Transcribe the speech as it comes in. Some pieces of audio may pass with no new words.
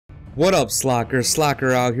What up, Slacker?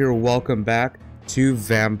 Slacker out here. Welcome back to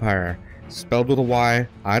Vampire. Spelled with a Y.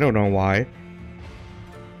 I don't know why.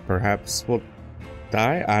 Perhaps we'll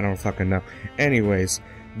die? I don't fucking know. Anyways,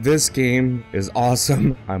 this game is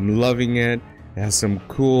awesome. I'm loving it. It has some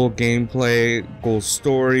cool gameplay, cool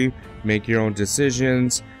story, make your own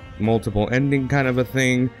decisions, multiple ending kind of a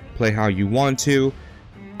thing, play how you want to.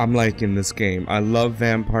 I'm liking this game. I love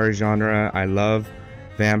vampire genre. I love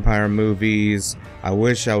vampire movies. I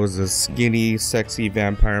wish I was a skinny, sexy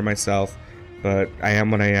vampire myself, but I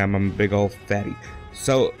am what I am. I'm a big old fatty.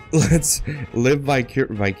 So let's live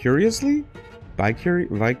vicariously. Let's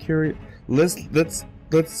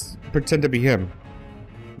pretend to be him.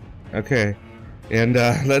 Okay, and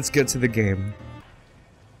let's get to the game.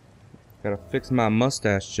 Gotta fix my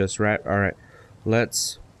mustache just right. All right,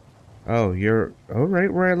 let's. Oh, you're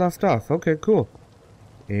right where I left off. Okay, cool.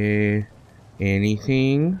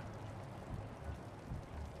 Anything?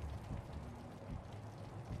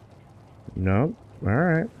 Nope.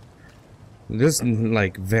 Alright. This,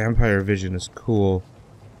 like, vampire vision is cool.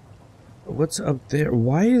 What's up there?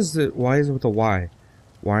 Why is it with a Y?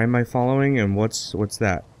 Why am I following, and what's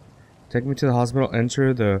that? Take me to the hospital,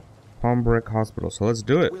 enter the Palmbrook Hospital. So let's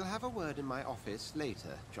do it. We'll have a word in my office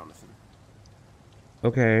later, Jonathan.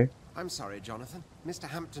 Okay. I'm sorry, Jonathan. Mr.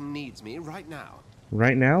 Hampton needs me right now.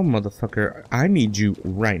 Right now, motherfucker? I need you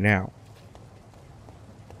right now.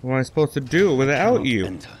 What am I supposed to do without you?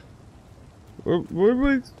 Enter. What am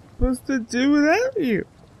I supposed to do without you?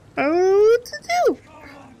 I don't know what to do.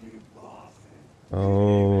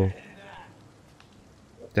 Oh.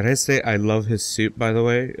 Did I say I love his suit, by the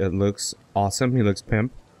way? It looks awesome. He looks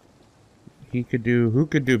pimp. Who could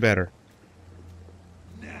do better?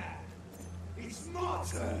 It's my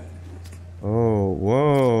turn. Oh,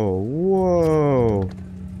 whoa.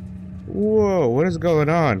 What is going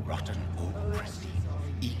on? Rotten or pristine,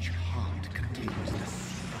 each heart contains the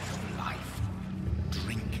seed of life.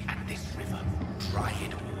 Drink at this river, try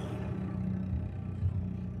it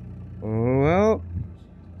all. Well,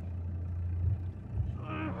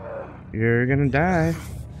 you're gonna die.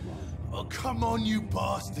 Oh, come on, you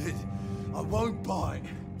bastard. I won't bite.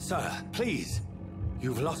 Sir, please.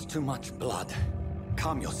 You've lost too much blood.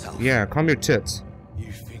 Calm yourself. Yeah, calm your tits.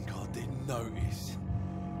 You think I didn't notice?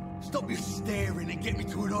 Stop your staring and get me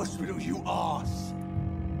to an hospital, you arse.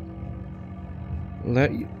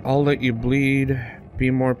 I'll let you bleed. Be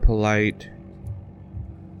more polite.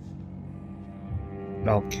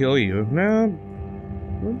 I'll kill you. No,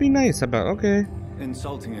 it'll be nice about. Okay.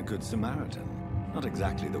 Insulting a good Samaritan. Not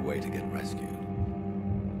exactly the way to get rescued.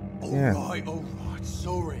 Yeah. All right,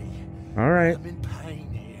 sorry. Alright. I'm in pain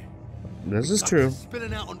here. This is Like true.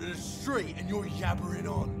 spilling out onto the street and you're yabbering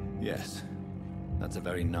on. Yes. That's a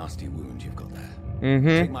very nasty wound you've got there. Mm-hmm.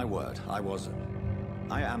 Take my word, I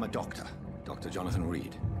am a doctor. Dr. Jonathan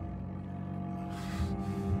Reed.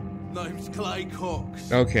 Name's Clay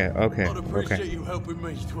Cox. Okay. I'd appreciate you helping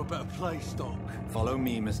me to a better place, Doc. Follow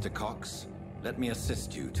me, Mr. Cox. Let me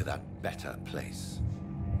assist you to that better place.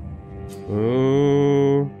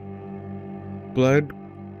 Ooh. Blood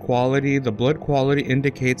quality. The blood quality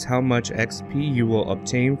indicates how much XP you will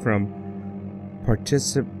obtain from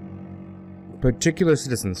particular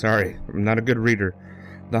citizens. Sorry, I'm not a good reader.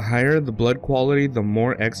 The higher the blood quality, the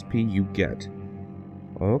more XP you get.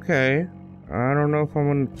 Okay. I don't know if I'm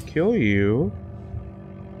gonna kill you.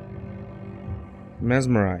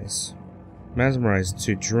 Mesmerize. Mesmerize.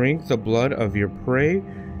 To drink the blood of your prey,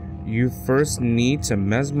 you first need to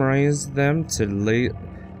mesmerize them to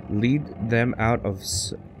lead them out of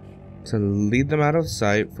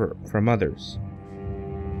sight from others.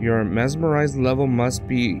 Your mesmerized level must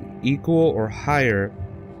be equal or higher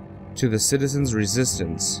to the citizen's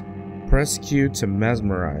resistance. Press Q to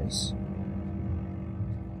mesmerize.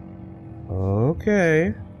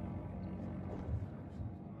 Okay.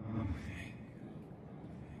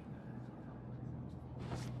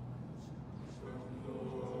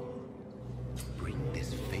 Bring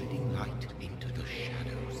this fading light into the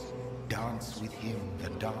shadows. Dance with him the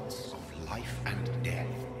dance of life and death.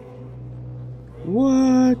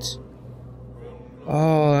 What?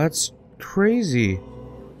 Oh, that's crazy.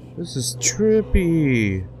 This is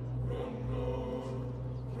trippy.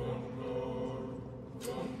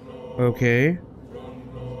 Okay.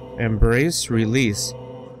 Embrace, release.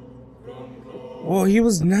 Well, he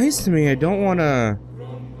was nice to me. I don't wanna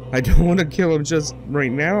kill him just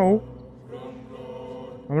right now.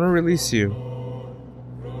 I'm gonna release you.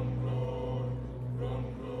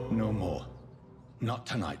 No more. Not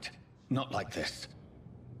tonight. Not like this.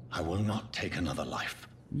 I will not take another life.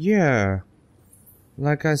 Yeah.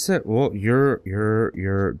 Like I said, well, you're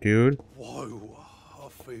dude. Whoa, I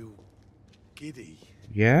feel giddy.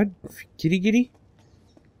 Yeah? Giddy giddy?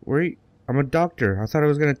 Where you? I'm a doctor. I thought I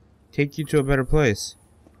was gonna take you to a better place.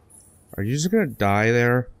 Are you just gonna die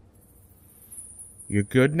there? You're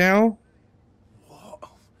good now? What?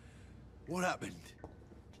 What happened?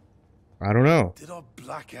 I don't know. Did I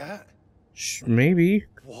black out? Maybe.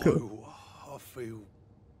 Whoa, I feel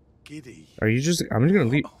giddy. Are you just... I'm just gonna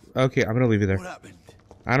leave... Okay, I'm gonna leave you there. What happened?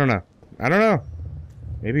 I don't know. I don't know.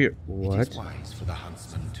 Maybe... What? It is wise for the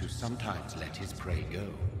huntsman to sometimes let his prey go,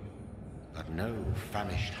 but no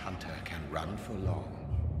famished hunter can run for long.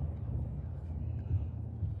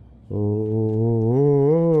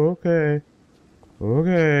 Oh, okay.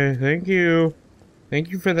 Okay, thank you.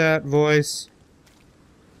 Thank you for that voice.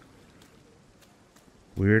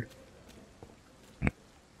 Weird.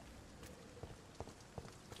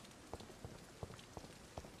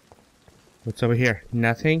 What's over here?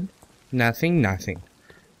 Nothing? Nothing? Nothing.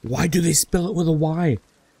 Why do they spell it with a Y?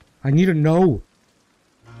 I need to know.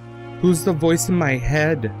 Who's the voice in my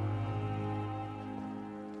head?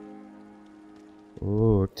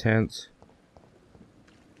 Oh, tense.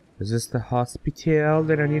 Is this the hospital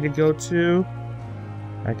that I need to go to?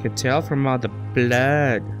 I could tell from all the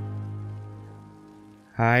blood.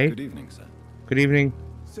 Hi. Good evening, sir. Good evening.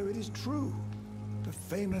 So it is true. The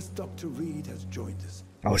famous Dr. Reed has joined us.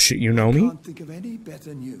 Oh shit, you know me? Can't think of any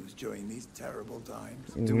better news during these terrible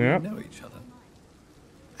times. Do we Yep. know each other?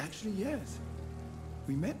 Actually, yes.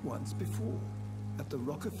 We met once before at the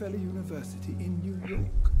Rockefeller University in New York.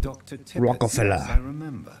 Dr. Tippett. Rockefeller. Yes, I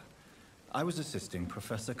remember. I was assisting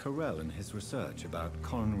Professor Carell in his research about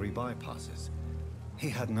coronary bypasses. He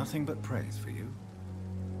had nothing but praise for you.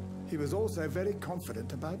 He was also very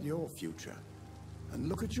confident about your future. And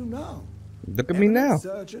look at you now. Look at me now. Eminent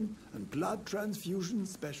surgeon and blood transfusion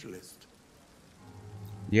specialist.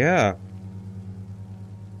 Yeah.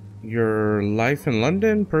 Your life in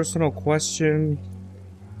London? Personal question?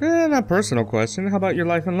 Not personal question. How about your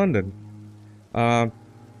life in London?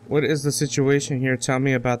 What is the situation here? Tell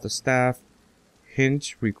me about the staff.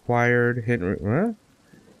 Hint required. What?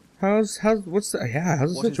 How's what's the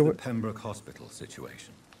how's the What is the situation? Pembroke Hospital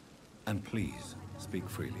situation? And please, speak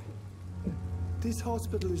freely. This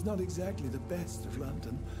hospital is not exactly the best of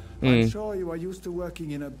London. I'm sure you are used to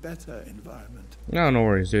working in a better environment. No, no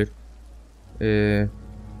worries, dude.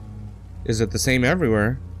 Is it the same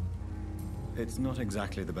everywhere? It's not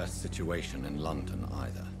exactly the best situation in London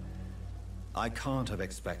either. I can't have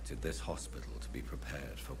expected this hospital to be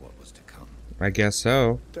prepared for what was to come. I guess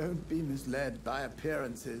so. Don't be misled by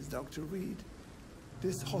appearances, Dr. Reed.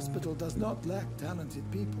 This hospital does not lack talented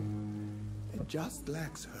people. It just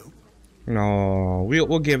lacks hope. No,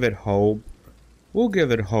 we'll give it hope. We'll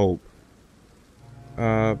give it hope.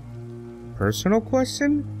 Personal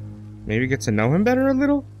question? Maybe get to know him better a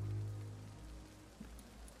little?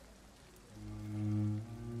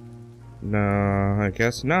 No, I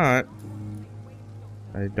guess not.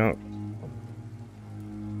 I don't.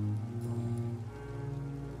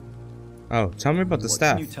 Oh, tell me about the What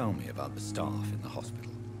staff. can you tell me about the staff in the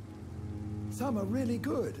hospital? Some are really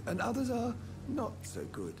good, and others are not so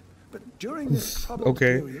good. But during this troubled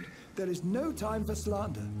Okay. period, there is no time for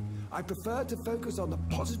slander. I prefer to focus on the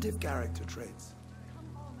positive character traits.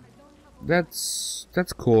 That's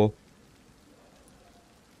cool.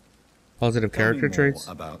 Positive Tell me character more traits?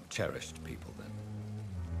 about cherished people, then.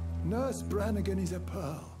 Nurse Brannigan is a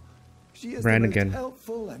pearl. She is the Brannigan. most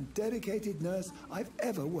helpful and dedicated nurse I've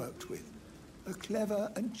ever worked with. A clever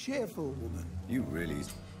and cheerful woman. You really...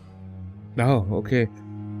 Oh, okay.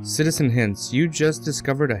 Citizen hints. You just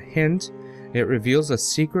discovered a hint. It reveals a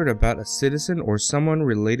secret about a citizen or someone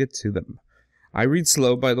related to them. I read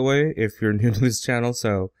slow, by the way, if you're new to this channel,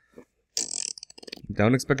 so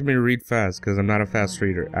don't expect me to read fast, because I'm not a fast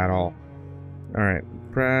reader at all. Alright.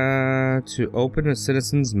 To open a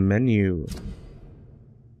citizen's menu.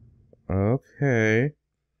 Okay.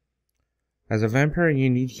 As a vampire, you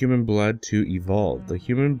need human blood to evolve. The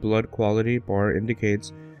human blood quality bar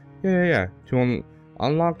indicates... Yeah. To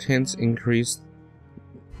unlocked hints increase...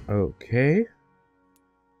 Okay.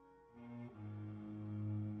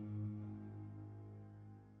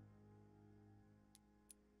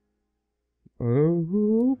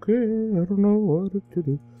 Okay, I don't know what to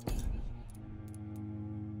do.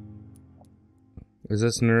 Is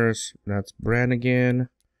this nurse? That's Brannigan.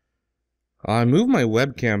 I moved my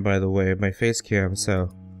webcam, by the way, my face cam, so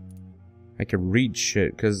I could read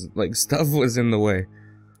shit, because, like, stuff was in the way.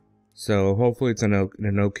 So, hopefully it's in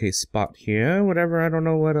an okay spot here. Whatever, I don't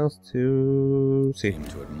know what else to see. seem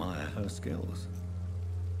to admire her skills.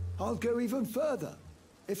 I'll go even further.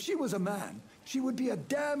 If she was a man, she would be a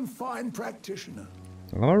damn fine practitioner.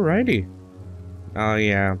 Alrighty. Oh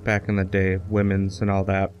yeah, back in the day, women's and all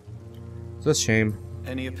that. It's a shame.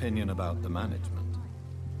 Any opinion about the management?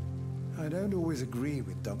 I don't always agree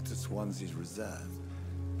with Dr. Swansea's reserve,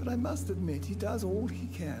 but I must admit he does all he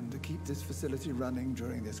can to keep this facility running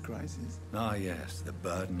during this crisis. Ah yes, the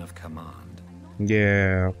burden of command.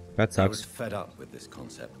 Yeah, that I was sucks. fed up with this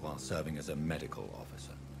concept while serving as a medical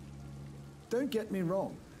officer. Don't get me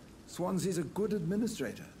wrong. Swansea's a good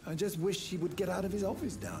administrator. I just wish he would get out of his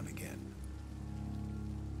office down again.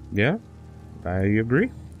 Yeah, I agree.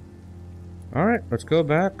 Alright, let's go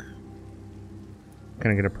back.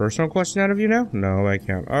 Can I get a personal question out of you now? No, I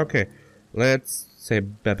can't. Okay, let's say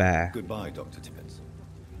bye-bye. Goodbye, Dr. Tippett.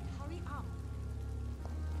 Hurry up.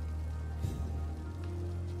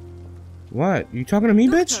 What? You talking to me,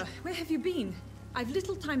 bitch? Doctor, where have you been? I've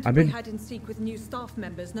little time to I've play been- hide and seek with new staff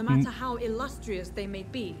members, no matter how illustrious they may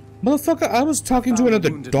be. Motherfucker, I was talking to Found a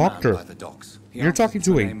another wounded man doctor. by the docks. He You're answers talking the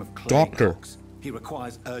to a name of Clay doctor. Cox. He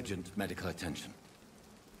requires urgent medical attention.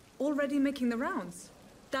 Already making the rounds.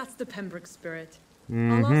 That's the Pembroke spirit.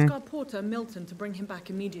 I'll ask our porter, Milton, to bring him back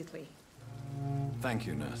immediately. Thank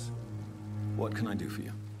you, nurse. What can I do for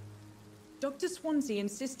you? Dr. Swansea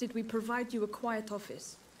insisted we provide you a quiet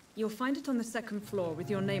office. You'll find it on the second floor with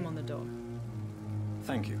your name on the door.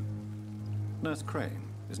 Thank you. Nurse Crane,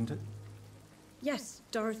 isn't it? Yes,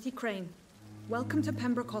 Dorothy Crane. Welcome to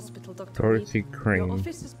Pembroke Hospital, Dr. Dorothy Reed. Crane. Your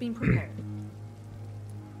office has been prepared.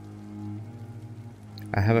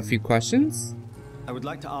 I have a few questions. I would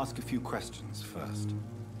like to ask a few questions first.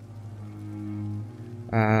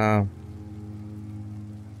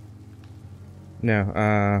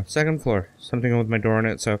 No, second floor. Something with my door on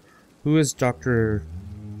it, so who is Dr.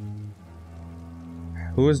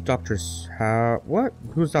 Who's Dr.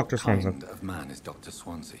 Swansea? Kind of man is Dr.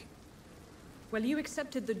 Swansea? Well, you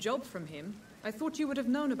accepted the job from him. I thought you would have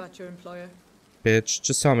known about your employer. Bitch,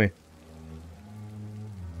 just tell me.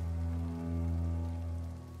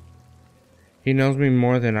 He knows me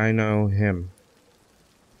more than I know him.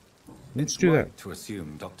 Let's do that. Right to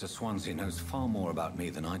assume Dr. Swansea knows far more about me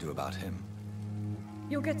than I do about him.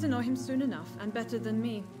 You'll get to know him soon enough, and better than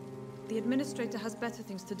me. The administrator has better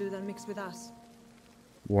things to do than mix with us.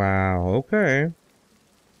 Wow, okay.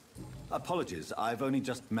 Apologies, I've only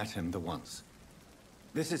just met him the once.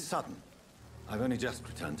 This is sudden. I've only just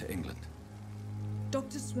returned to England.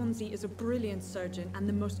 Dr. Swansea is a brilliant surgeon and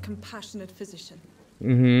the most compassionate physician.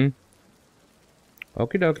 Mm-hmm.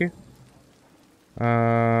 Okie dokie.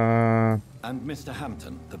 And Mr.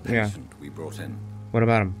 Hampton, the Yeah. patient we brought in. What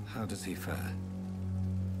about him? How does he fare?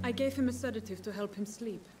 I gave him a sedative to help him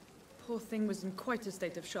sleep. Poor thing was in quite a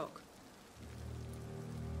state of shock.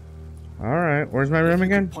 Alright, where's my room If you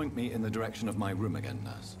again? could point me in the direction of my room again,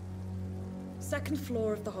 nurse. Second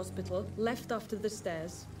floor of the hospital, left after the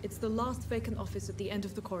stairs. It's the last vacant office at the end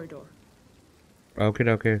of the corridor. Okie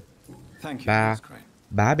dokie. Thank you, Bye. Nurse Crane.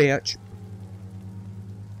 Bye, bitch.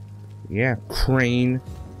 Yeah, Crane.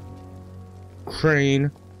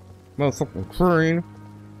 Crane. Motherfucking Crane.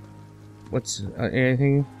 What's,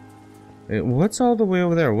 anything? What's all the way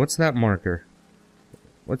over there? What's that marker?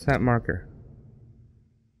 What's that marker?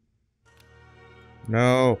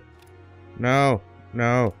 No. No.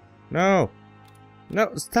 No. No.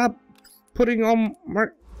 No, stop putting on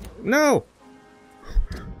mark. No!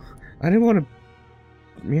 I didn't want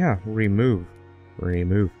to. Yeah, remove.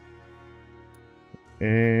 Remove.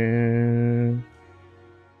 And.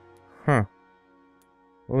 Huh.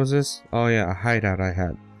 What was this? Oh, yeah, a hideout I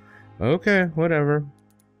had. Okay, whatever.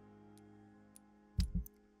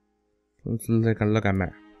 Let's take a look at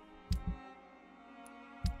map.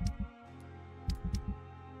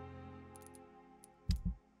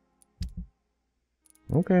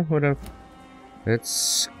 Okay, whatever.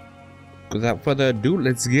 Let's, without further ado,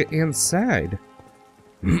 let's get inside.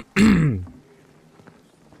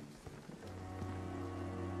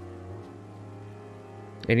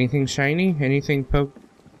 Anything shiny? Anything poke?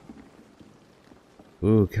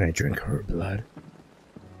 Ooh, can I drink her blood?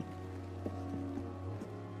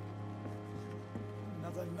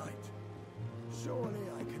 Another night. Surely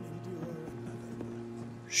I can endure another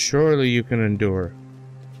night. Surely you can endure.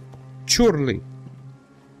 Surely.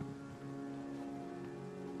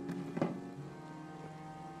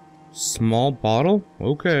 Small bottle?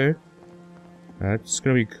 Okay. That's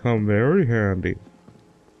gonna become very handy.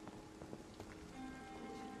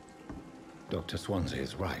 Dr. Swansea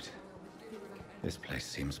is right. This place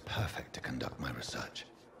seems perfect to conduct my research.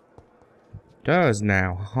 Does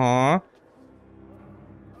now, huh?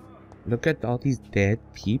 Look at all these dead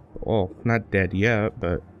people. Oh, not dead yet,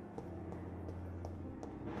 but...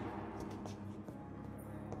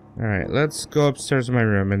 Alright, let's go upstairs to my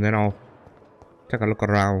room and then I'll take a look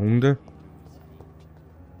around.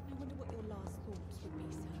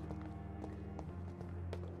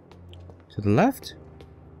 To the left?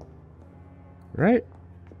 Right?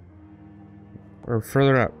 Or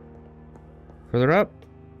further up? Further up?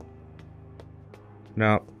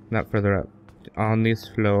 No, not further up. On this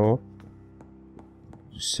floor.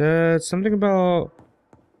 Said something about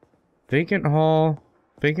vacant hall,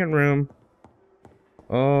 vacant room.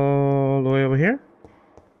 All the way over here?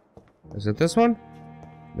 Is it this one?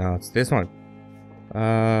 No, it's this one.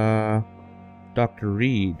 Dr.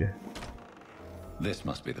 Reed. This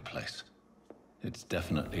must be the place. It's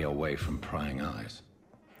definitely away from prying eyes.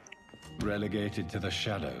 Relegated to the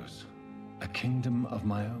shadows. A kingdom of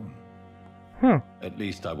my own. Huh. At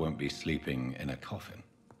least I won't be sleeping in a coffin.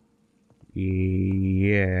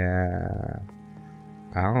 Yeah.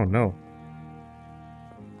 I don't know.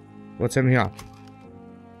 What's in here?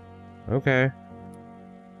 Okay.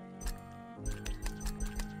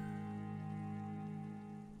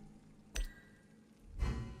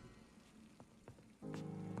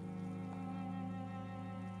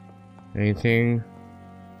 Anything?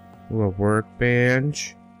 Ooh, a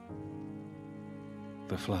workbench.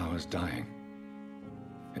 The flower's dying.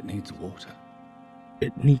 It needs water.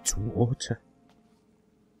 It needs water.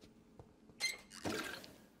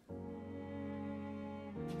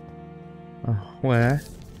 Where?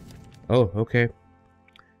 Oh, okay.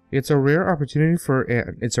 It's a rare opportunity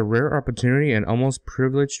and almost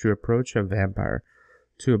privilege to approach a vampire,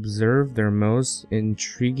 to observe their most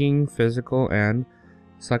intriguing physical and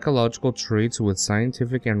psychological traits with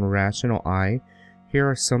scientific and rational eye. Here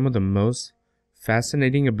are some of the most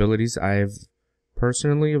fascinating abilities I've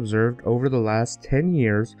personally observed over the last 10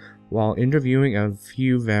 years while interviewing a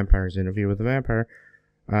few vampires. Interview with a vampire,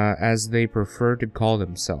 as they prefer to call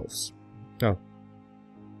themselves. Oh.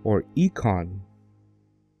 Or econ.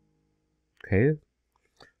 Okay.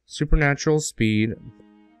 Supernatural speed.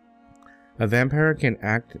 A vampire can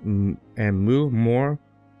act and move more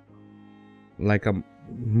like a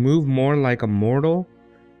mortal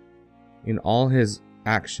in all his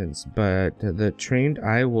actions, but the trained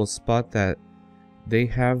eye will spot that they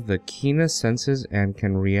have the keenest senses and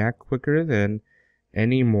can react quicker than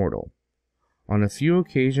any mortal. On a few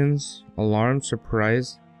occasions, alarm,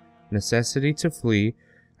 surprise, necessity to flee,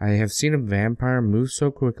 I have seen a vampire move so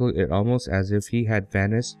quickly it almost as if he had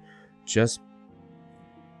vanished, just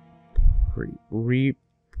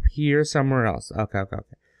reappear somewhere else. Okay.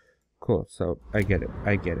 Cool, so I get it.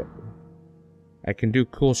 I can do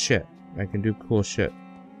cool shit.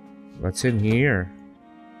 What's in here?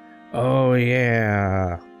 Oh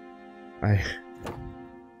yeah.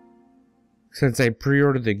 Since I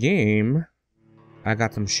pre-ordered the game, I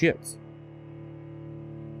got some shits.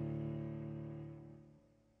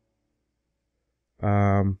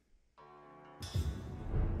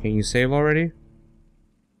 Can you save already?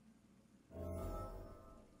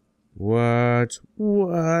 What?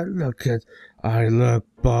 Look at... I look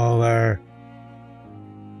baller.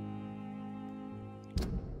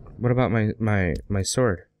 What about my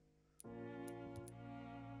sword?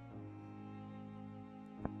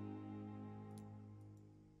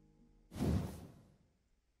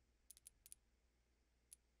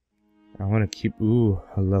 I want to keep... Ooh,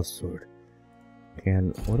 I love sword.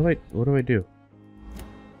 What do I do?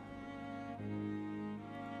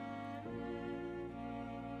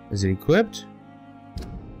 Is it equipped?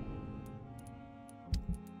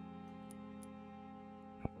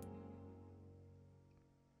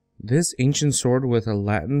 This ancient sword with a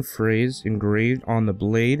Latin phrase engraved on the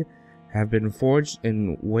blade have been forged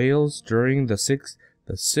in Wales during the 6th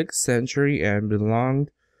century and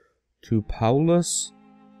belonged to Paulus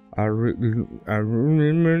Arunimanus,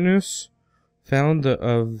 founder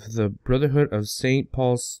of the Brotherhood of St.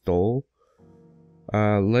 Paul's Stole.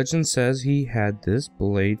 Legend says he had this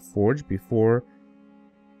blade forged before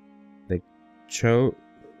he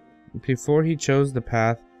chose the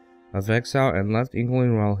path of exile and left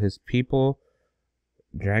England while his people,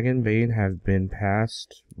 Dragonbane, have been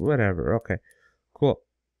passed. Whatever. Okay, cool.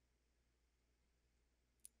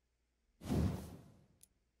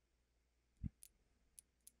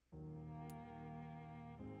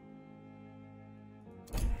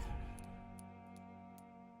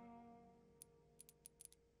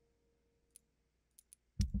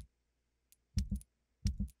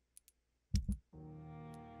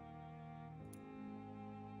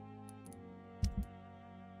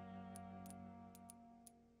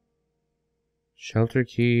 Shelter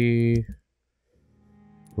key.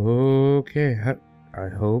 Okay, I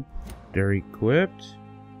hope they're equipped.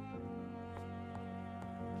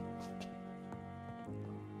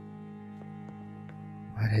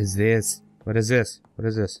 What is this? What is this?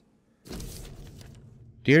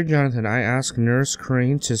 Dear Jonathan, I asked Nurse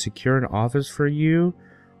Crane to secure an office for you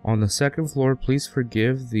On the second floor, please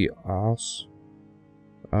forgive the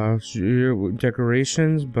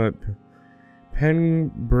decorations, but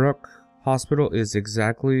Pembroke Hospital isn't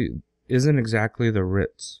exactly the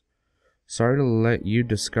Ritz. Sorry to let you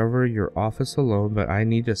discover your office alone, but I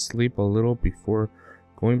need to sleep a little before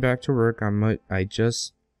going back to work. I'm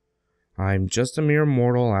just a mere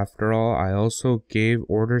mortal after all. I also gave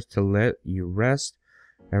orders to let you rest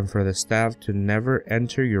and for the staff to never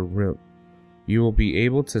enter your room. You will be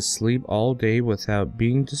able to sleep all day without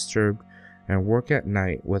being disturbed and work at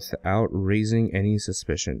night without raising any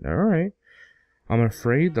suspicion. Alright. I'm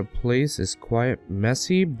afraid the place is quite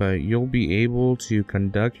messy, but you'll be able to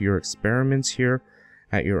conduct your experiments here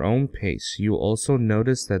at your own pace. You'll also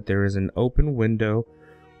notice that there is an open window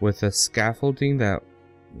with a scaffolding that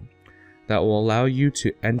will allow you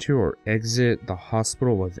to enter or exit the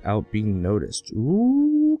hospital without being noticed.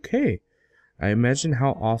 Ooh, okay. I imagine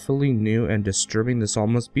how awfully new and disturbing this all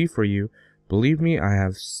must be for you. Believe me, I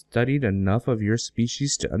have studied enough of your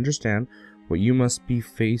species to understand what you must be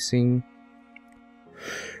facing.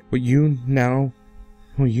 Shit,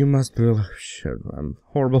 I'm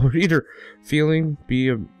a horrible reader. Feeling,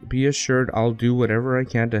 be assured I'll do whatever I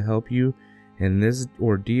can to help you in this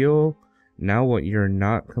ordeal. Now what you're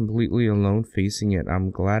not completely alone facing it. I'm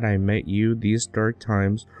glad I met you these dark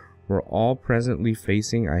times we're all presently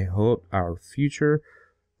facing. I hope our future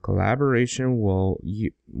collaboration will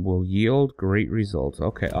yield great results.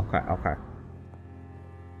 Okay.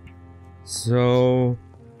 So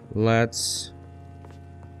let's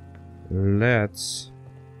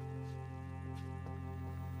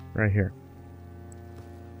right here.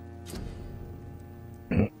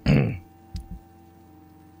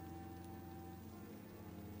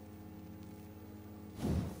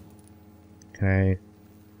 Can I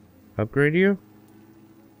upgrade you?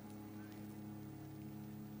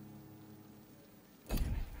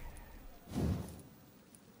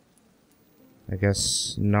 I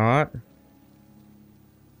guess not.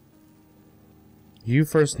 You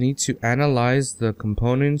first need to analyze the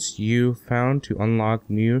components you found to unlock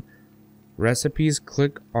new recipes.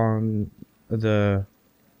 Click on the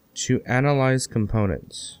to analyze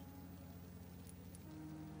components.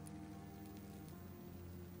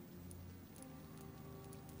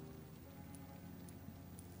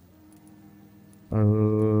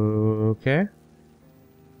 Okay.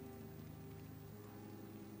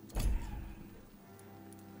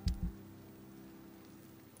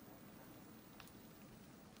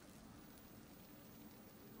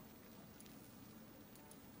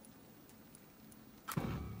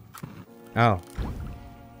 Oh.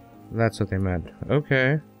 That's what they meant.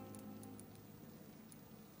 Okay.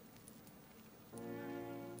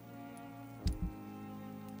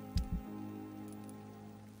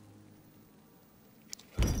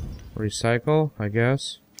 Recycle, I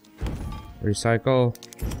guess. Recycle.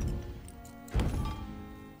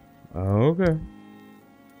 Okay.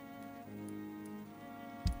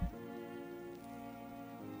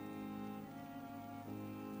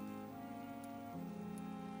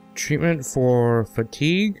 Treatment for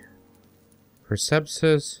fatigue, for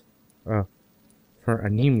sepsis, for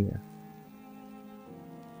anemia.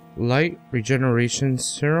 Light regeneration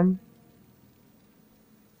serum.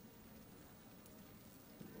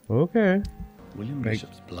 Okay. William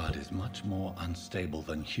Bishop's blood is much more unstable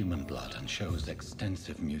than human blood and shows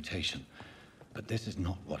extensive mutation. But this is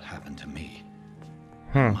not what happened to me.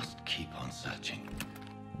 I must keep on searching.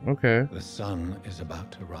 Okay. The sun is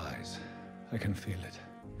about to rise. I can feel it.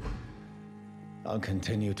 I'll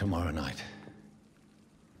continue tomorrow night.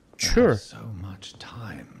 Sure. I have so much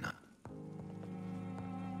time now.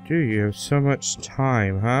 Do you have so much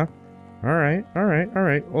time, huh? Alright.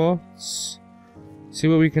 Well, let's see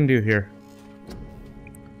what we can do here.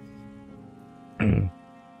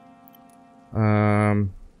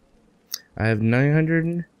 I have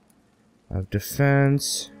 900 of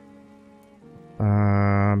defense.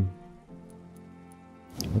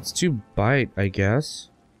 Let's do bite, I guess.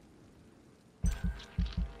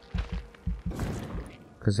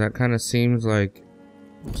 Because that kind of seems like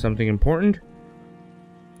something important.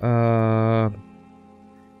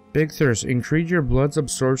 Big thirst. Increase your blood's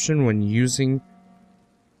absorption when using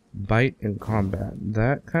bite in combat.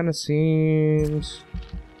 That kind of seems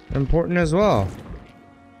important as well.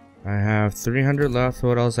 I have 300 left.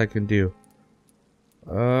 What else I can do?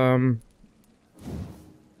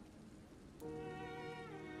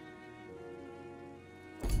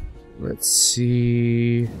 Let's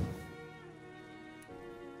see.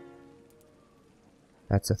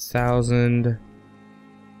 That's 1,000.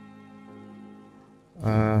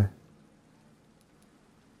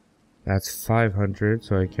 That's 500,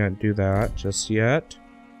 so I can't do that just yet.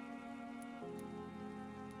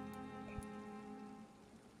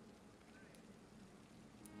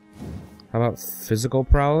 How about physical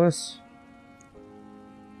prowess?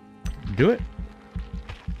 Do it.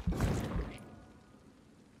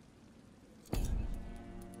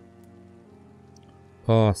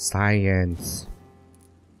 Oh, science.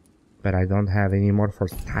 But I don't have any more for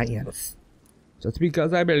science. Just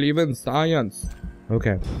because I believe in science.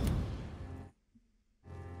 Okay.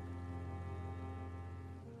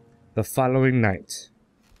 The following night.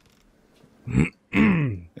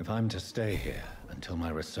 If I'm to stay here until my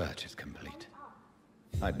research is complete,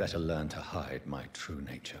 I'd better learn to hide my true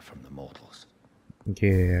nature from the mortals.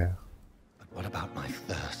 Yeah. But what about my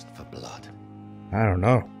thirst for blood? I don't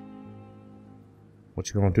know. What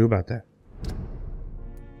you gonna do about that?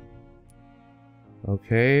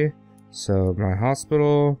 Okay. So my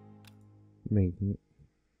hospital. I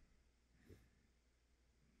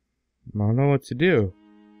don't know what to do.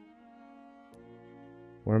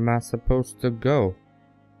 Where am I supposed to go?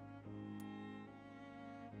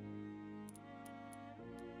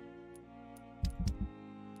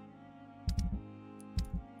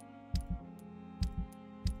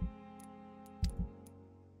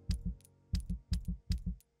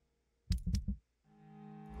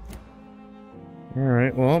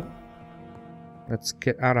 Alright, well, let's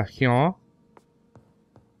get out of here. Hurry,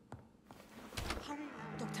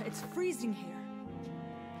 Doctor, it's freezing here.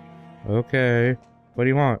 Okay. What do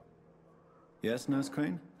you want? Yes, Nurse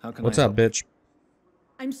Crane? How can What's I up, bitch?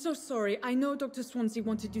 I'm so sorry. I know Dr. Swansea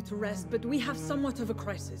wanted you to rest, but we have somewhat of a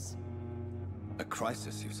crisis. A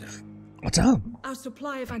crisis, you say? What's up? Our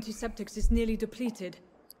supply of antiseptics is nearly depleted.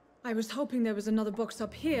 I was hoping there was another box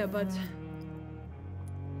up here, but...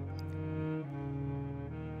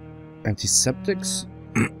 Antiseptics?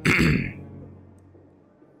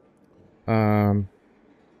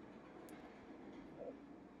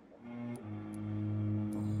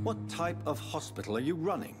 What type of hospital are you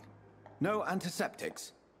running? No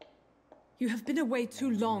antiseptics? You have been away too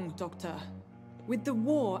long, Doctor. With the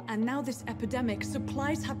war and now this epidemic,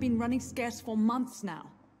 supplies have been running scarce for months now.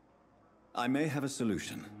 I may have a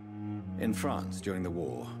solution. In France, during the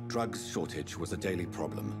war, drugs shortage was a daily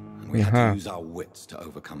problem, and we had to use our wits to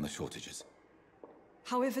overcome the shortages.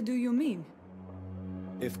 However do you mean?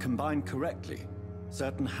 If combined correctly,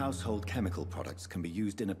 certain household chemical products can be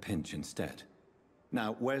used in a pinch instead.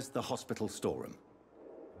 Now, where's the hospital storeroom?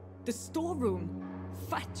 The storeroom?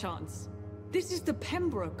 Fat chance. This is the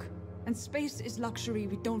Pembroke, and space is luxury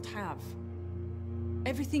we don't have.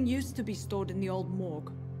 Everything used to be stored in the old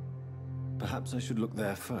morgue. Perhaps I should look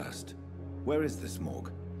there first. Where is this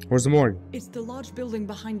morgue? Where's the morgue? It's the large building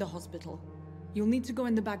behind the hospital. You'll need to go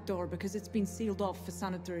in the back door because it's been sealed off for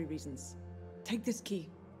sanitary reasons. Take this key.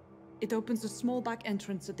 It opens a small back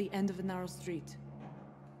entrance at the end of a narrow street.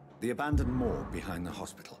 The abandoned morgue behind the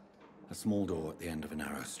hospital. A small door at the end of a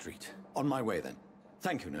narrow street. On my way then.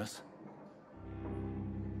 Thank you, nurse.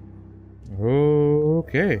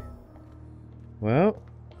 Okay. Well,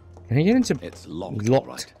 can I get into... It's locked. Locked.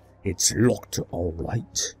 All right. It's locked, all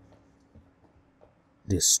right.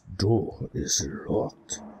 This door is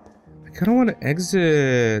locked. I kind of want to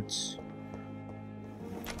exit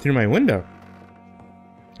through my window.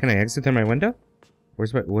 Can I exit through my window?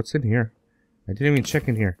 What's in here? I didn't even check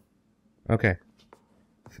in here. Okay.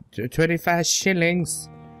 25 shillings.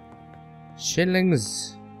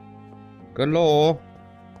 Shillings. Galore.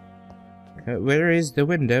 Where is the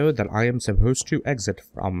window that I am supposed to exit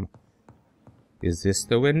from? Is this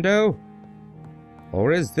the window?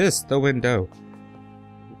 Or is this the window?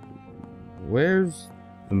 Where's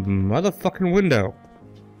the motherfucking window?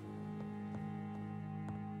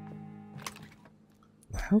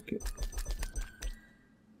 How could...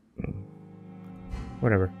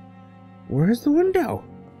 Whatever. Where's the window?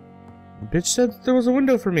 The bitch said that there was a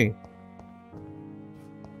window for me.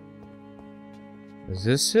 Is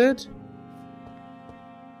this it?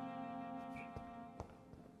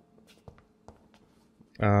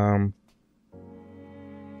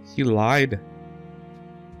 He lied.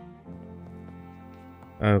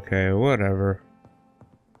 Okay, whatever.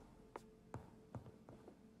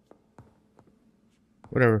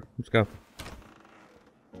 Whatever, let's go.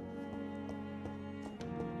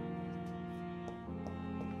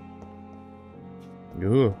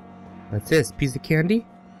 Ooh, what's this? Piece of candy?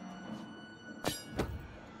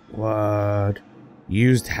 What?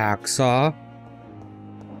 Used hacksaw?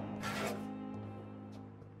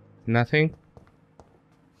 Nothing?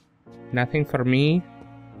 Nothing for me?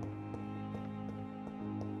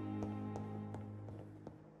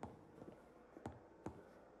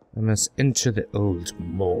 I must enter the old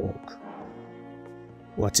morgue.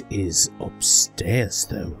 What is upstairs,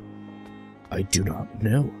 though? I do not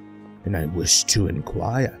know, and I wish to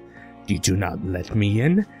inquire. You do not let me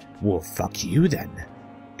in? Well, fuck you then.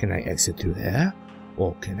 Can I exit through there?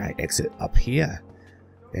 Or can I exit up here?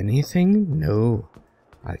 Anything? No,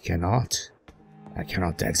 I cannot. I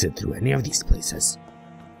cannot exit through any of these places.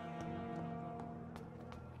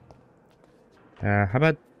 How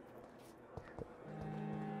about...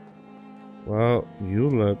 Well, you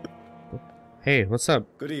look... Hey, what's up?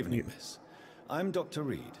 Good evening, miss. I'm Dr.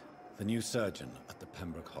 Reed, the new surgeon at the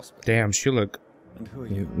Pembroke Hospital. Damn, she look... And who are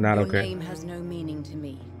you? Not Your okay. name has no meaning to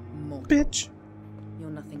me, mortal. Bitch! You're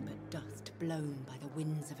nothing but dust blown by the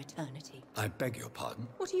winds of eternity. I beg your pardon?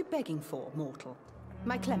 What are you begging for, mortal?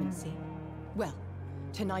 My clemency? Well,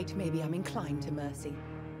 tonight maybe I'm inclined to mercy.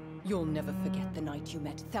 You'll never forget the night you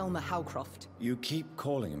met Thelma Howcroft. You keep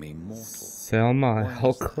calling me mortal. Thelma Why is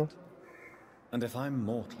Howcroft? that? And if I'm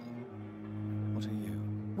mortal, what are you?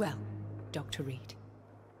 Well, Dr. Reed,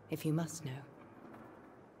 if you must know,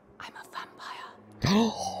 I'm a vampire.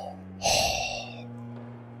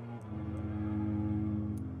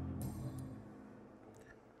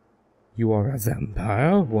 You are a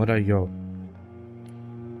vampire? What are you?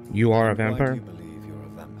 You are a vampire? Why do you believe you're a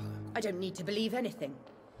vampire? I don't need to believe anything.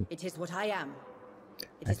 It is what I am.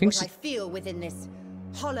 It I is think what I feel within this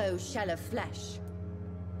hollow shell of flesh.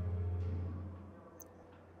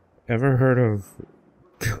 Ever heard of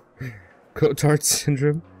Cotard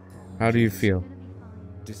syndrome? How do you feel?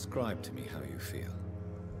 Describe to me how you feel.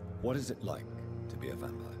 What is it like to be a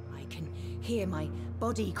vampire? I can hear my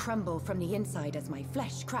body crumble from the inside as my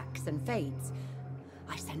flesh cracks and fades.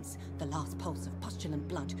 I sense the last pulse of pustulant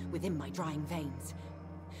blood within my drying veins.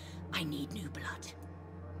 I need new blood.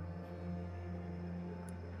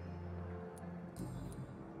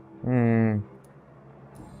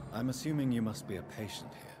 I'm assuming you must be a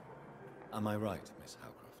patient here. Am I right, Miss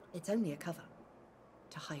Howcroft? It's only a cover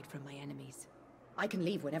to hide from my enemies. I can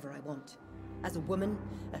leave whenever I want. As a woman,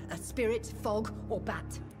 a spirit, fog, or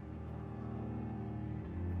bat.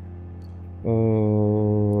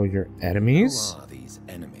 Oh, your enemies? Who are these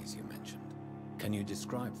enemies you mentioned? Can you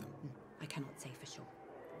describe them? I cannot say for sure.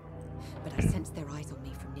 But I sense their eyes on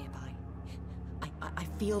me from nearby. I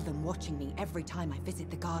feel them watching me every time I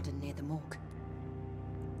visit the garden near the morgue.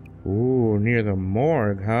 Ooh, near the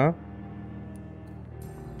morgue, huh?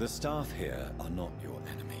 The staff here are not your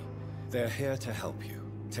enemy. They're here to help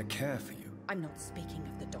you, to care for you. I'm not speaking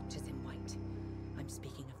of the doctors in white. I'm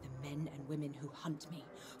speaking of the men and women who hunt me.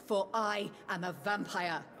 For I am a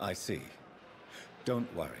vampire. I see.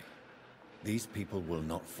 Don't worry. These people will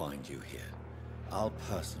not find you here. I'll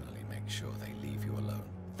personally make sure they leave you alone.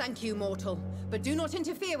 Thank you, mortal. But do not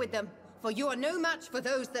interfere with them, for you are no match for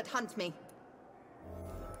those that hunt me.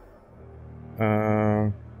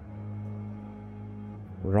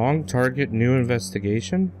 Wrong target, new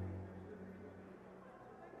investigation?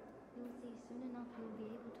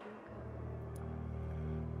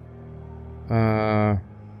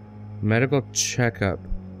 Medical checkup.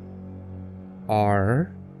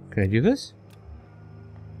 R. Can I do this?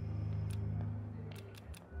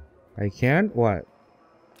 I can? What?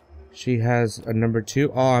 She has a number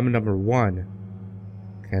 2. Oh, I'm a number 1.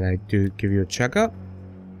 Can I give you a checkup?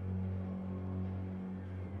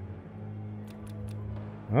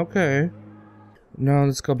 Okay. No,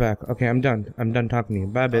 let's go back. Okay, I'm done. I'm done talking to you.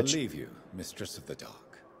 Bye, bitch. I'll leave you, Mistress of the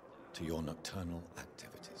Dark, to your nocturnal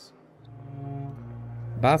activities.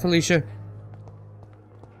 Bye, Felicia.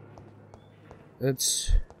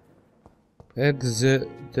 Let's exit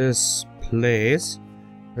this place.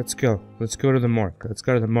 Let's go. Let's go to the morgue. Let's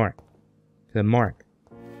go to the morgue. To the morgue.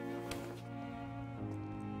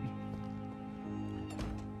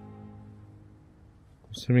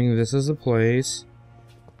 Assuming this is the place.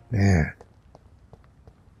 Man.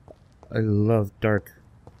 I love dark.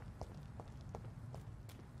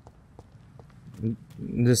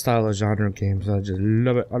 This style of genre of games. I just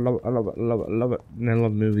love it. I love it. I love it. I love it. I love it. And I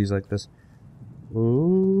love movies like this.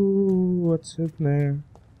 Ooh, what's in there?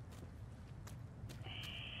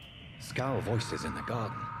 Scowl voices in the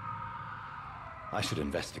garden. I should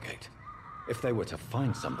investigate. If they were to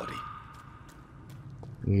find somebody.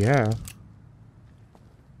 Yeah.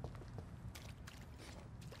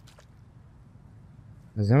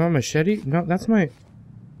 Is that my machete? No, that's my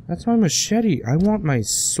machete. I want my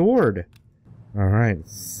sword. Alright,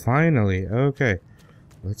 finally. Okay.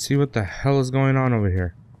 Let's see what the hell is going on over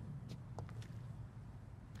here.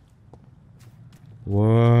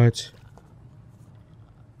 What?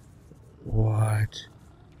 What?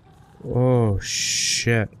 Oh,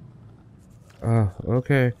 shit. Oh,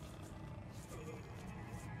 okay.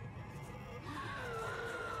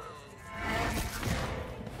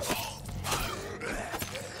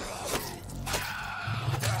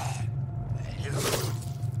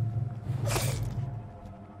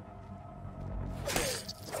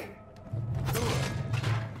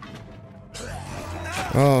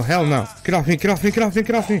 Oh, hell no. Get off me, get off me, get off me,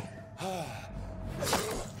 get off me.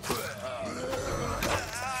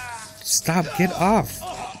 Stop, get off.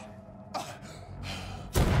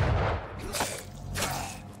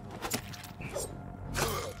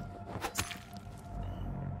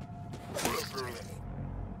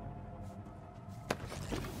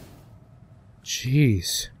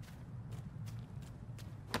 Jeez.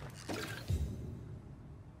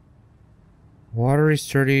 Watery,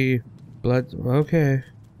 sturdy, blood. Okay.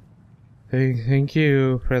 Thank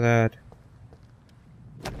you for that.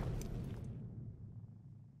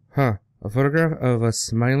 Huh. A photograph of a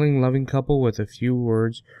smiling, loving couple with a few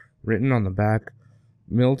words written on the back.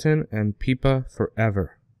 Milton and Pippa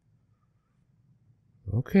forever.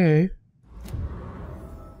 Okay.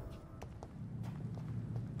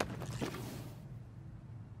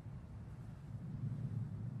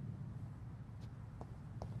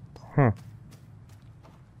 Huh.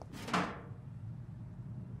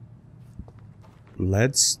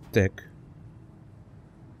 Lead stick.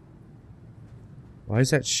 Why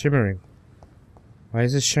is that shimmering? Why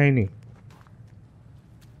is it shiny?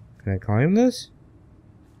 Can I climb this?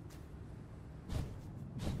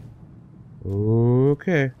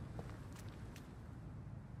 Okay.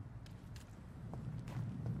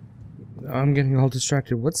 I'm getting all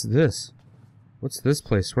distracted. What's this? What's this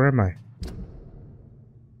place? Where am I?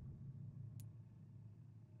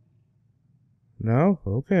 No?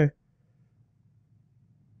 Okay.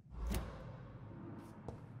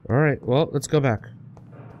 Alright, well, let's go back.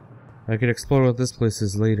 I could explore what this place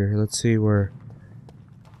is later. Let's see where...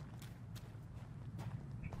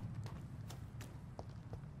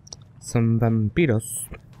 Some vampiros.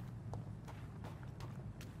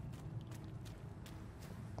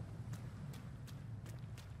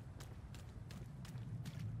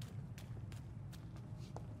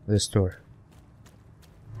 This door.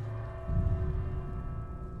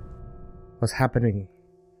 What's happening?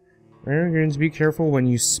 Americans, be careful when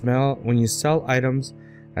you sell items,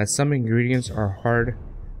 as some ingredients are hard.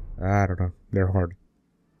 I don't know. They're hard.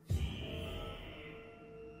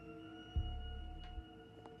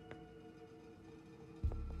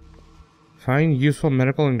 Find useful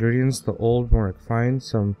medical ingredients the old mark. Find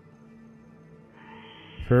some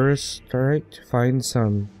ferrite. Find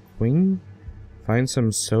some queen. Find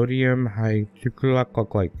some sodium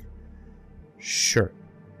hydrochloride. Sure.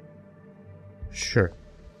 Sure.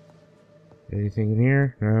 Anything in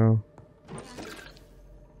here? No.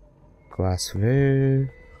 Glass vase.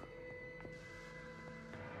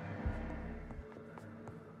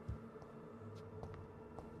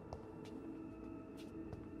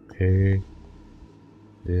 Okay.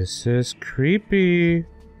 This is creepy.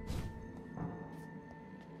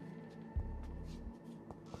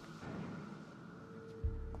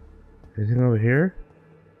 Anything over here?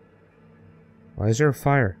 Why is there a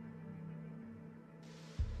fire?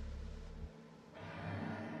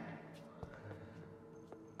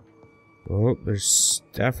 Oh, there's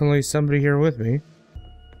definitely somebody here with me.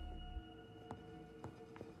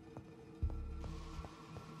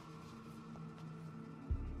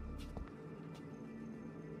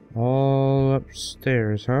 All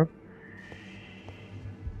upstairs, huh?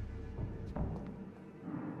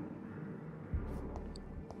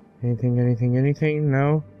 Anything?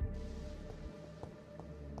 No?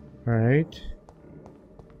 Alright.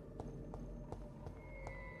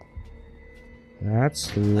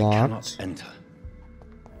 That's locked. I cannot enter.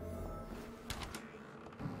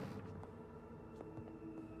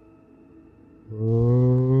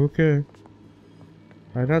 Okay.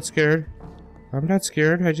 I'm not scared. I'm not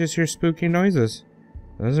scared. I just hear spooky noises.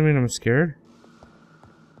 Doesn't mean I'm scared.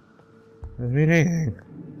 Doesn't mean anything.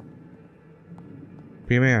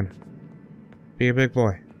 Be a man. Be a big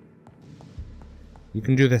boy. You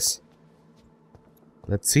can do this.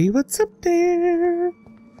 Let's see what's up there.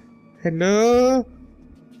 Hello?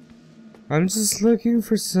 I'm just looking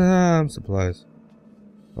for some supplies.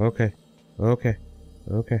 Okay. Okay.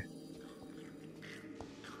 Okay.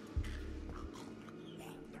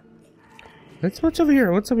 What's over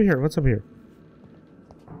here? What's over here? What's over here?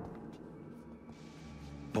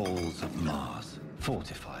 Balls of Mars.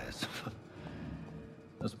 Fortifiers.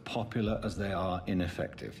 As popular as they are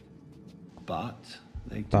ineffective. But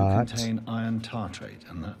they do contain iron tartrate,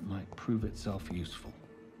 and that might prove itself useful.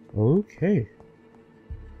 Okay.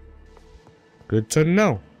 Good to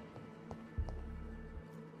know.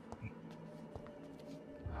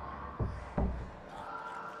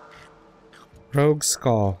 Rogue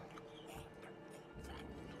skull.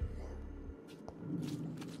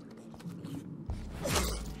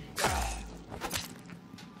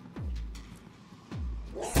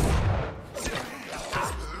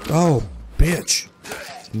 Oh, bitch.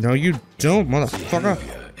 No, you don't, motherfucker.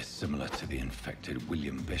 Behavior is similar to the infected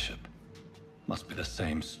William Bishop. Must be the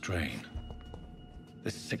same strain.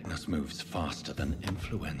 This sickness moves faster than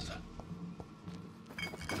influenza.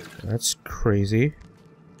 That's crazy.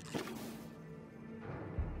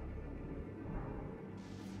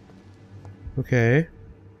 Okay.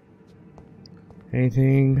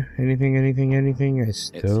 Anything? I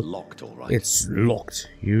still... It's locked, all right. It's locked.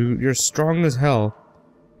 You're strong as hell,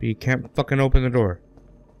 but you can't fucking open the door.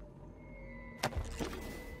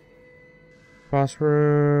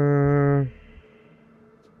 Phosphor...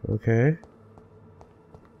 Okay.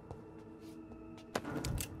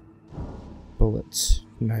 Bullets.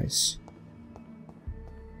 Nice.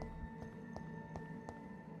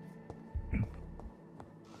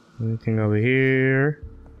 Anything over here?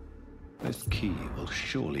 This key will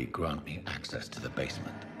surely grant me access to the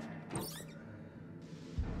basement.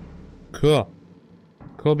 Cool.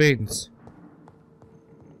 Cool beans.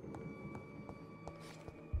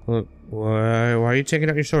 Look, why are you taking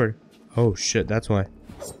out your sword? Oh shit, that's why.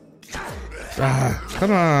 Ah,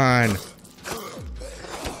 come on!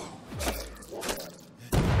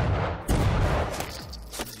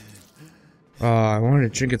 Oh, I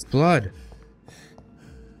wanted to drink its blood.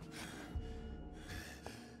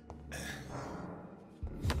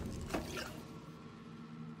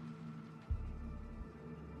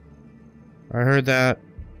 I heard that.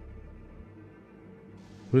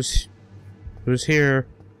 Who's here?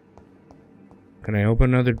 Can I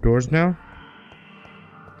open other doors now?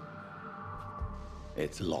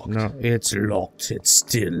 It's locked. No, it's locked. It's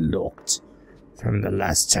still locked. From the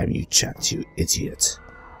last time you checked, you idiot.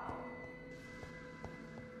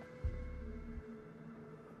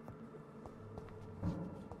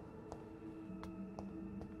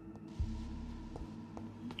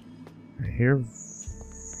 I hear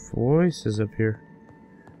voices up here.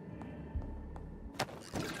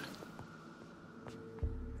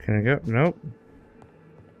 Can I go? Nope.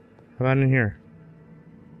 How about in here?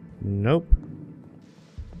 Nope.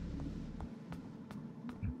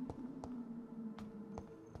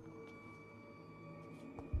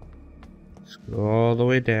 Let's go all the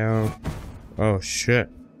way down. Oh shit.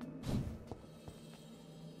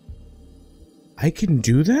 I can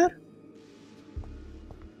do that?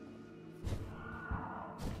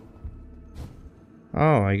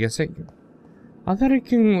 Oh, I guess I thought I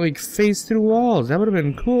can, like, phase through walls. That would have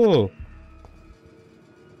been cool.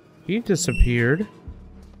 He disappeared.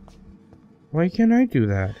 Why can't I do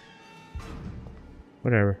that?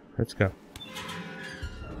 Whatever. Let's go.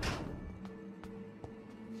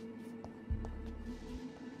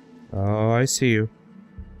 Oh, I see you.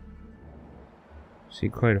 See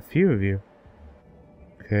quite a few of you.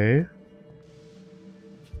 Okay.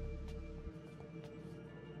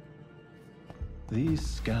 These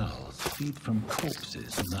skulls feed from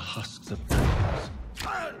corpses and the husks of animals.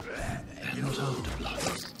 They're not after blood.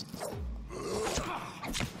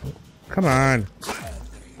 Come on.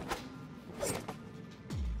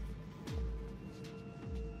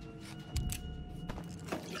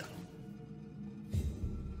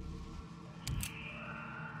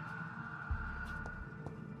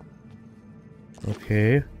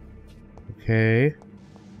 Okay. Okay.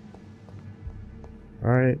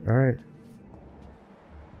 Alright, alright.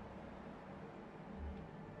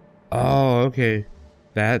 Oh, okay.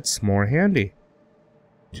 That's more handy.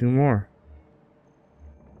 2 more.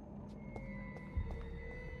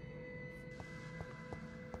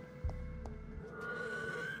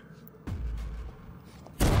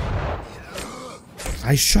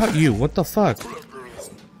 I shot you. What the fuck?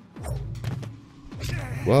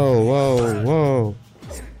 Whoa, whoa, whoa.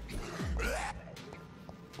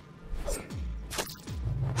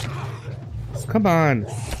 Come on.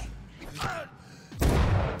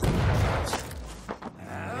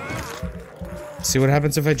 See what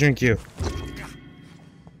happens if I drink you.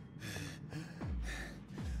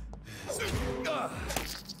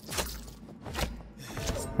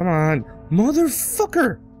 Come on.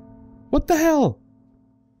 Motherfucker! What the hell?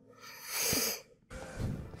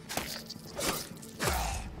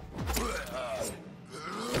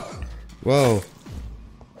 Whoa.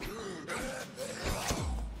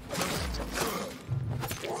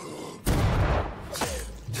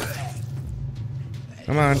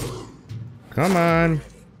 Come on. Come on.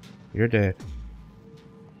 You're dead.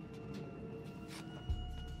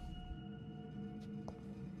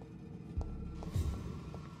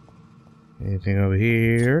 Anything over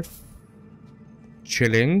here?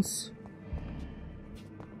 Chillings.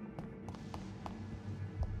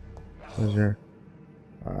 What's there?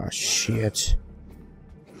 Ah, shit.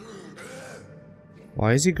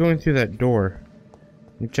 Why is he going through that door?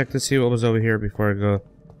 Let me check to see what was over here before I go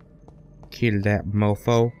kill that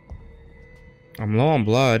mofo. I'm low on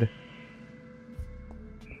blood.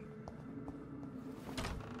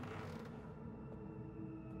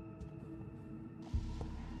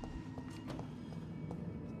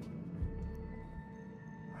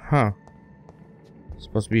 Huh.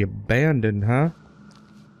 Supposed to be abandoned, huh?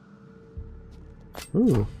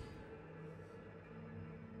 Ooh.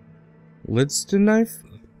 Lidston knife?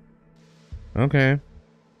 Okay.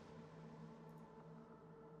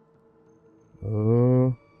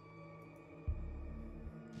 Oh.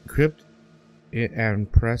 Crypt it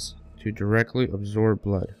and press to directly absorb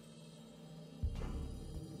blood.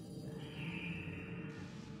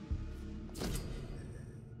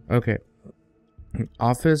 Okay.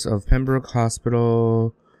 Office of Pembroke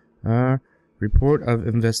Hospital. Report of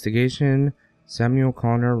investigation. Samuel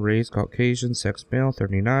Connor, race Caucasian, sex male,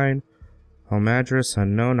 39. Home address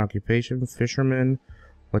unknown. Occupation fisherman.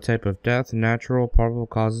 What type of death? Natural. Probable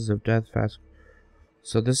causes of death. Fast.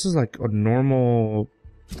 So this is like a normal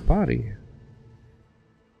body.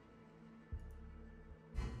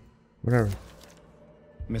 Whatever.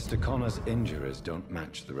 Mr. Connor's injuries don't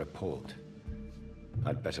match the report.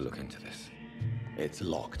 I'd better look into this. It's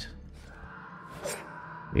locked.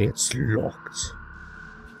 It's locked.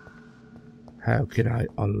 How can I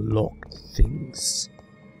unlock things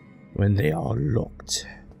when they are locked?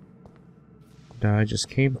 No, I just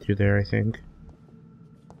came through there, I think.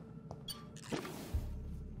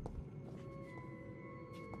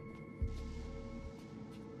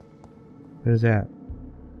 What is that?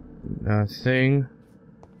 Nothing.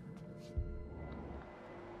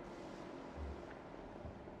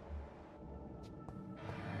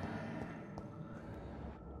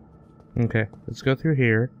 Okay, let's go through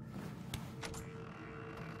here.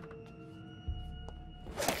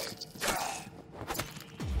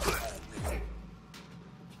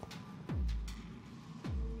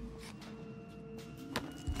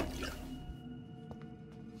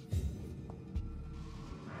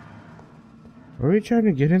 Where are you trying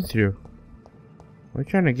to get in through? Where are you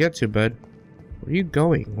trying to get to, bud? Where are you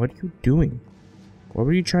going? What are you doing? What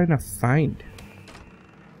were you trying to find?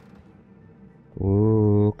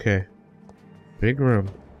 Ooh, okay. Big room.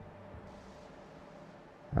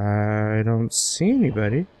 I don't see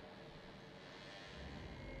anybody.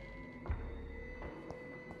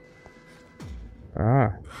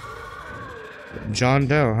 Ah. John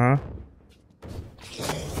Doe, huh?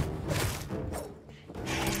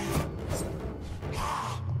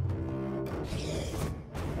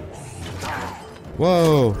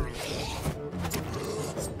 Whoa.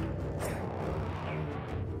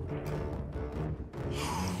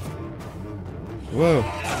 Whoa.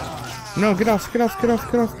 No, get off, get off, get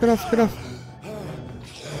off, get off, get off, get off.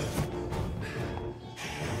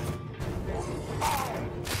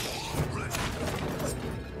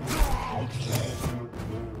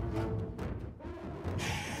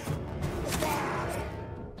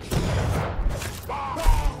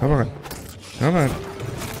 Come on. Come on.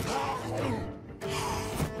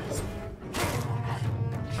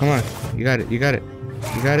 Come on. You got it. You got it.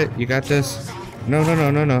 You got it. You got this. No, no,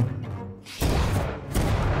 no, no, no.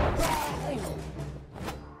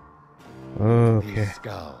 Okay. These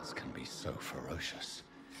skulls can be so ferocious.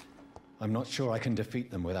 I'm not sure I can defeat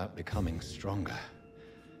them without becoming stronger.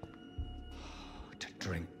 To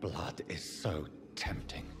drink blood is so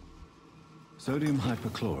tempting. Sodium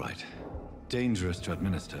hypochlorite. Dangerous to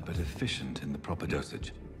administer, but efficient in the proper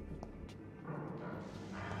dosage.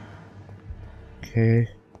 Okay.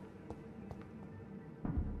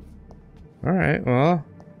 Alright, well.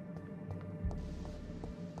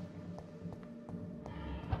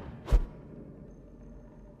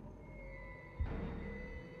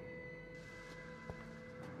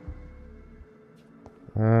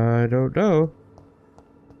 I don't know.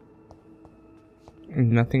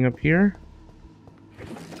 Nothing up here?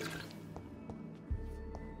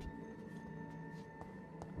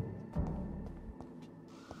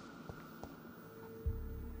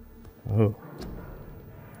 Oh.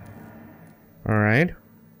 Alright.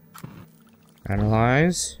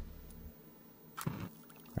 Analyze.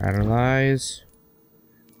 Analyze.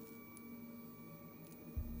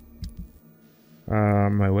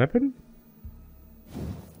 My weapon?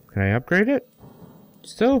 Can I upgrade it?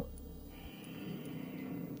 Still?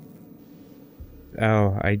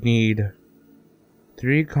 Oh, I need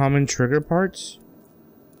 3 common trigger parts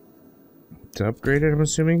to upgrade it, I'm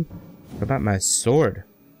assuming. What about my sword?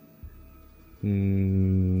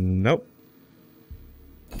 Nope.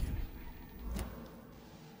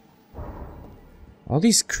 All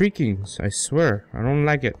these creakings, I swear, I don't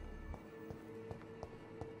like it.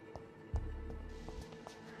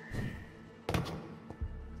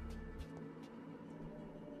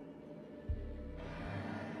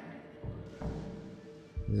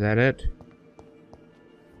 Is that it?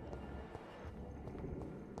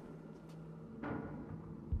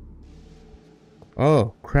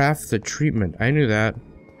 Oh, craft the treatment. I knew that.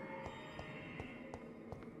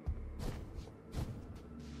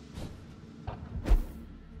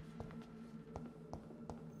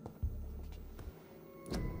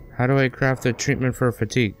 How do I craft the treatment for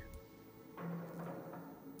fatigue?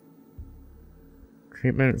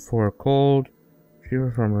 Treatment for cold,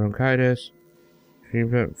 treatment for bronchitis,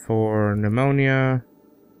 treatment for pneumonia,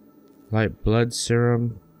 light blood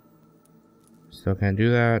serum. Still can't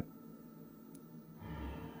do that.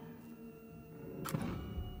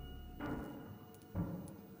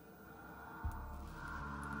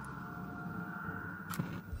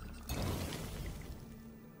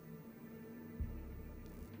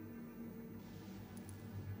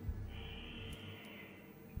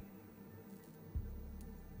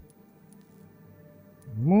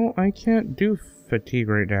 Well, I can't do fatigue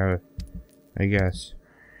right now, I guess.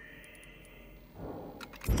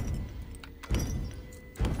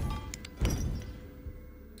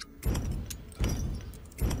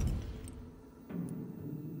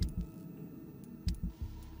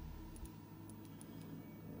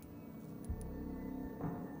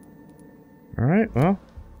 Alright, well.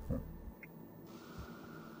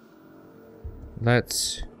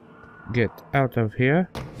 Let's get out of here.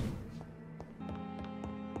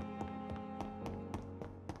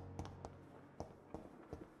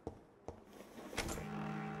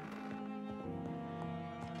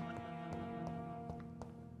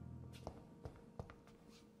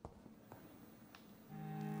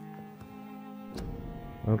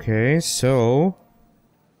 Okay, so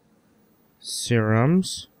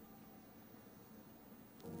serums.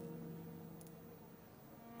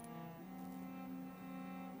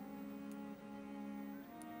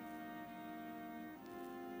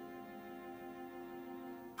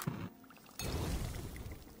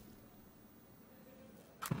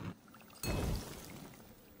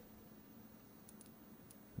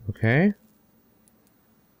 Okay.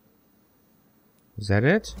 Is that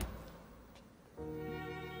it?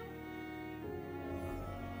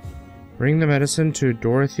 Bring the medicine to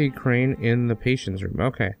Dorothy Crane in the patient's room.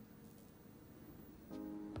 Okay.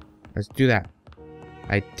 Let's do that.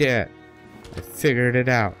 I did. I figured it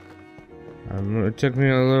out. It took me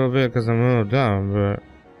a little bit because I'm a little dumb, but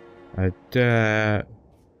I did.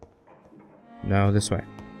 No, this way.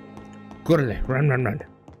 Corre, run, run, run.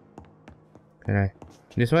 Can I?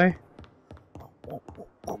 This way?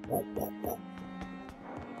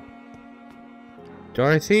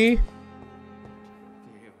 Dorothy?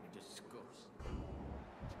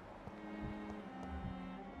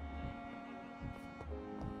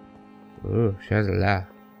 Ooh, she has a laugh.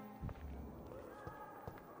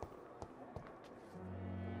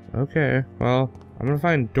 Okay, well, I'm gonna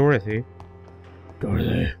find Dorothy.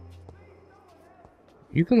 Dorothy.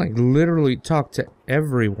 You can, like, literally talk to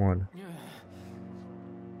everyone.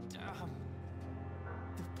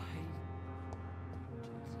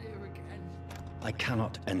 I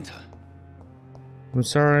cannot enter. I'm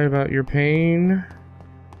sorry about your pain.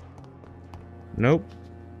 Nope.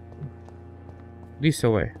 This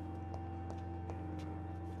way.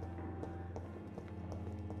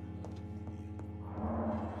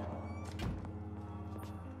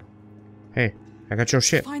 Hey, I got your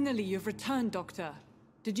shit. Finally, you've returned, Doctor.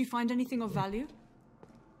 Did you find anything of value?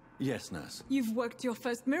 Yes, nurse. You've worked your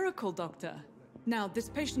first miracle, Doctor. Now, this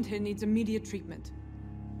patient here needs immediate treatment.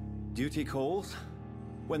 Duty calls.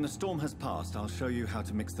 When the storm has passed, I'll show you how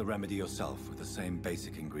to mix the remedy yourself with the same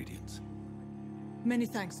basic ingredients. Many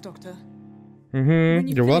thanks, Doctor. Mm-hmm.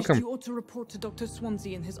 You're welcome. You ought to report to Dr.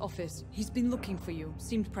 Swansea in his office. He's been looking for you.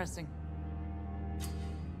 Seemed pressing.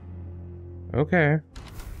 Okay.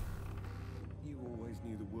 You always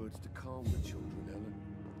knew the words to calm the children, Ellen.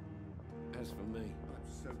 As for me, I'm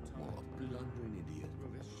so tired. What a blundering idiot.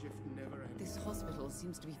 Well, this shift never ends. This hospital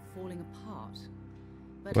seems to be falling apart.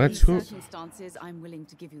 But in these circumstances, I'm willing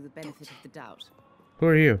to give you the benefit of the doubt. Who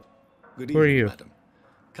are you? Good Who are evening, you? madam.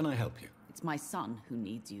 Can I help you? It's my son who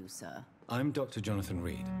needs you, sir. I'm Dr. Jonathan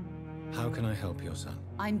Reed. How can I help your son?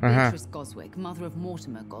 I'm Beatrice Goswick, mother of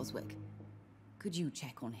Mortimer Goswick. Could you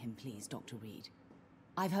check on him, please, Dr. Reed?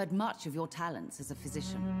 I've heard much of your talents as a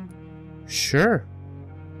physician. Sure.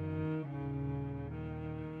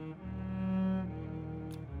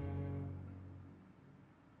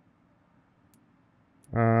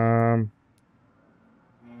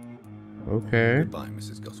 Okay. Goodbye,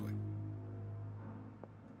 Mrs. Goswick.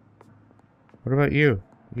 What about you?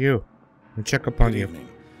 You. I'll check up on you. Good evening.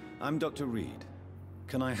 I'm Dr. Reed.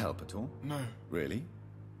 Can I help at all? No. Really?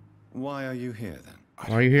 Why are you here then?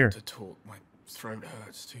 Why are you here? To talk. My throat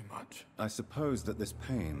hurts too much. I suppose that this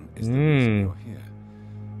pain is the reason you're here.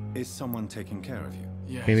 Is someone taking care of you?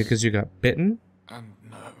 Yes. Maybe because you got bitten? And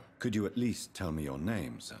no. Could you at least tell me your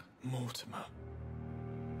name, sir? Mortimer.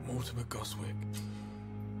 Mortimer Goswick.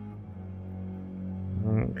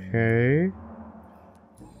 Okay.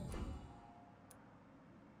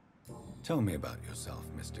 Tell me about yourself,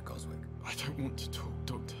 Mr. Goswick. I don't want to talk,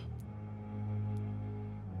 Doctor.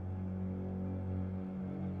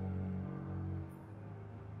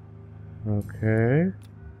 Okay.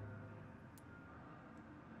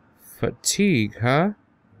 Fatigue, huh?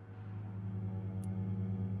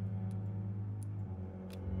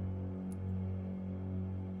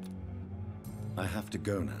 I have to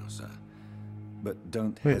go now, sir. But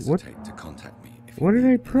don't Wait, hesitate to contact me if you What did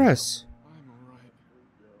I need press? I'm alright.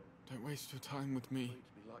 Don't waste your time with me.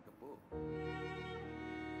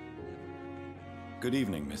 Good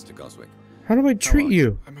evening, Mr. Goswick. How do I treat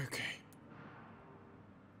you? I'm okay.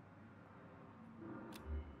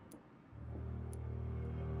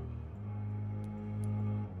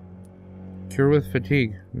 Cure with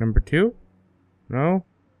fatigue. Number 2? No?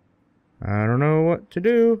 I don't know what to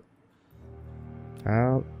do.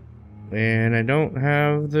 Out. And I don't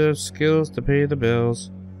have the skills to pay the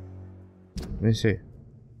bills. Let me see.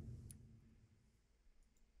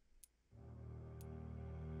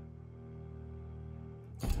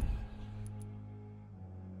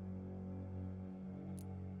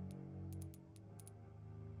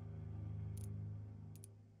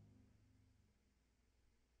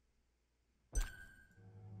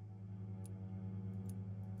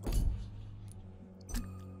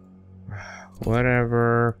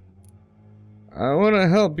 Whatever. I want to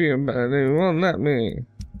help you, but they won't let me.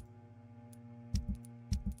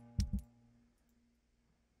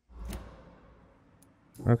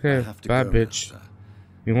 Okay, bye, bitch.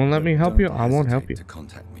 You won't let me help you? I won't help you. To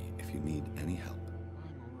contact me if you need any help.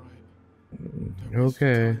 I'm alright.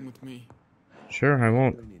 Okay. Sure, I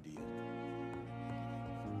won't.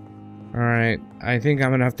 Alright, I think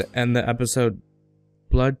I'm gonna have to end the episode.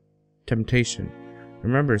 Blood temptation.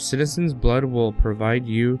 Remember, citizens' blood will provide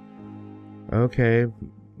you. Okay,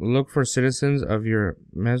 look for citizens of your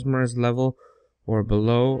mesmerized level or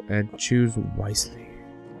below and choose wisely.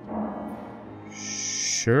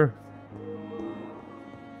 Sure.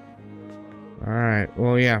 Alright,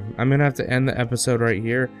 well, yeah, I'm gonna have to end the episode right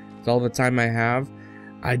here. It's all the time I have.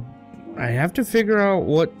 I have to figure out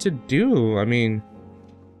what to do. I mean,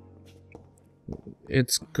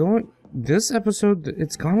 it's going. This episode,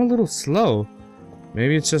 it's gone a little slow.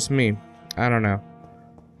 Maybe it's just me. I don't know.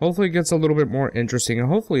 Hopefully it gets a little bit more interesting, and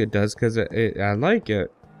hopefully it does, because I like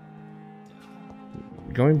it.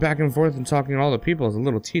 Going back and forth and talking to all the people is a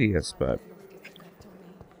little tedious, but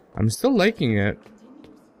I'm still liking it.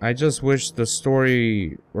 I just wish the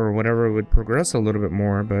story or whatever would progress a little bit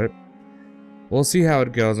more, but we'll see how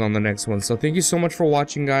it goes on the next one. So thank you so much for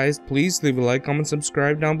watching, guys. Please leave a like, comment,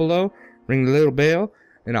 subscribe down below, ring the little bell,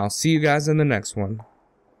 and I'll see you guys in the next one.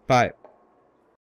 Bye.